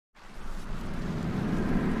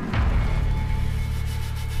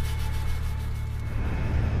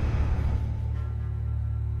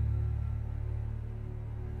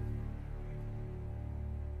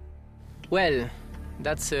Well,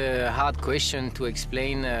 that's a hard question to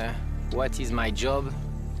explain. What is my job?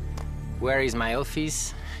 Where is my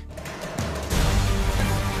office?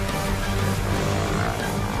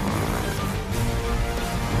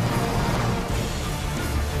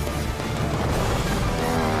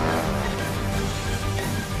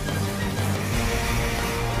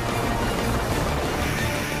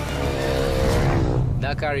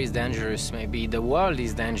 Dakar is dangerous, maybe the world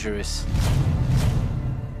is dangerous.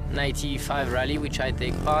 95 rally, which I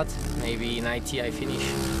take part, maybe 90 I finish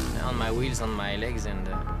on my wheels, on my legs, and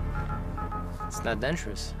it's not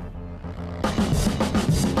dangerous.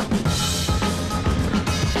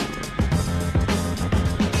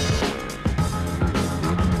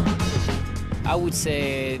 I would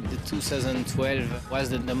say the 2012 was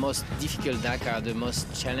the most difficult Dakar, the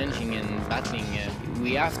most challenging and battling.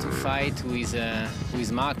 We have to fight with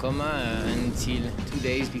Marcoma until 2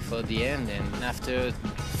 days before the end, and after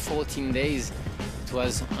 14 days it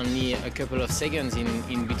was only a couple of seconds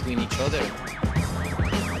in between each other.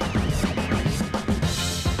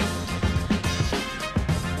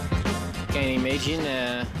 You can imagine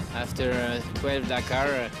after 12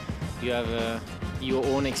 Dakar you have your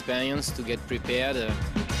own experience to get prepared.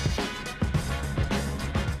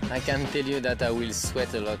 I can tell you that I will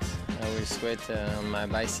sweat a lot. I will sweat on my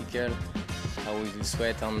bicycle, I will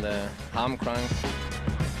sweat on the arm crank,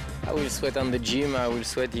 I will sweat on the gym, I will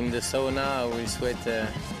sweat in the sauna, I will sweat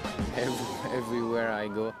everywhere I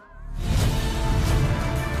go.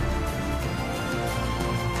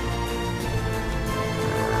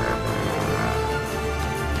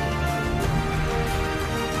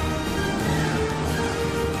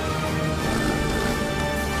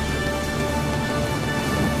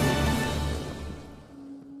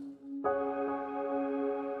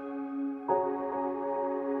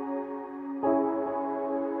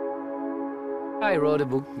 I wrote a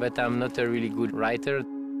book, but I'm not a really good writer.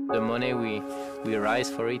 The money we raise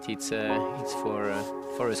for it, it's for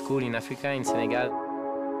a school in Africa, in Senegal.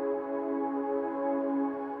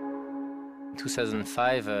 In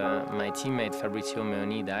 2005, my teammate Fabrizio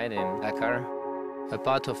Meoni died in Dakar. A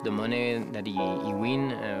part of the money that he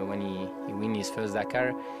win when he win his first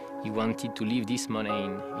Dakar, he wanted to leave this money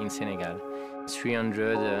in Senegal.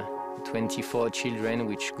 324 children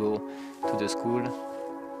which go to the school.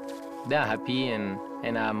 They are happy and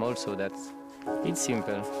I'm also. It's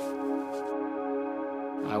simple.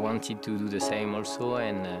 I wanted to do the same also,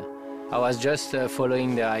 and I was just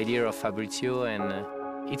following the idea of Fabrizio, and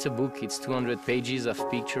it's a book. It's 200 pages of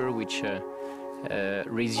picture which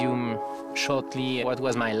resume shortly what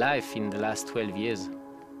was my life in the last 12 years.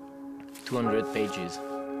 200 pages.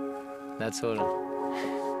 That's all.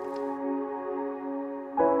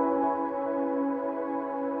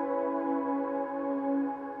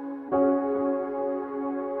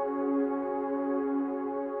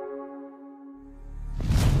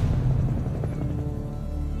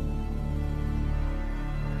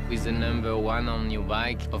 With the number 1 on your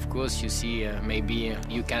bike, of course you see maybe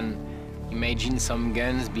you can imagine some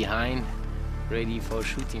guns behind, ready for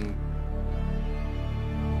shooting.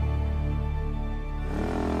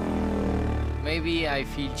 Maybe I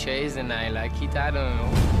feel chased and I like it, I don't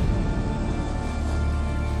know.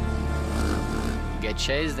 You get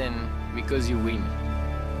chased and because you win.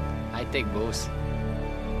 I take both.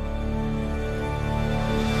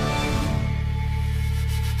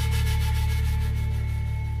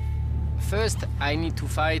 First, I need to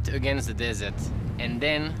fight against the desert, and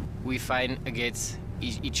then we fight against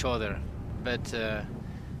each other. But the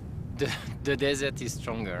desert is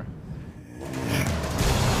stronger.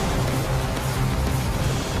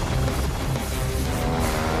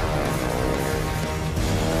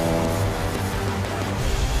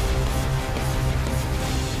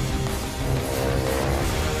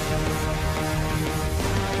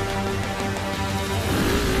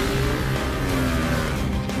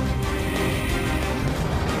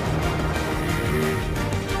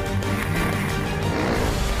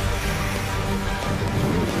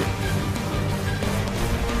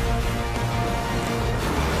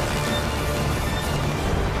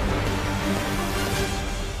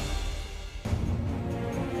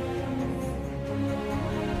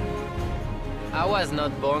 I was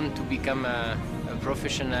not born to become a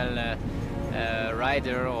professional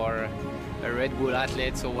rider or a Red Bull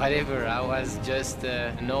athlete or whatever. I was just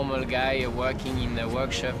a normal guy working in a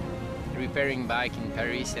workshop, repairing bike in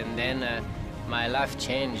Paris, and then my life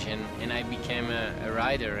changed and I became a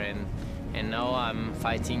rider, and now I'm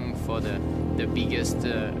fighting for the biggest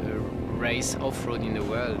race off-road in the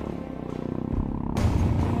world.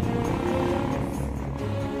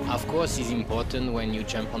 Of course, it's important when you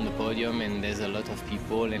jump on the podium and there's a lot of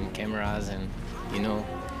people and cameras and, you know,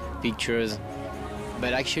 pictures.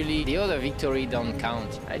 But actually, the other victory don't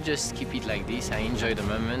count. I just keep it like this. I enjoy the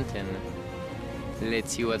moment and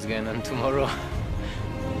let's see what's going on tomorrow.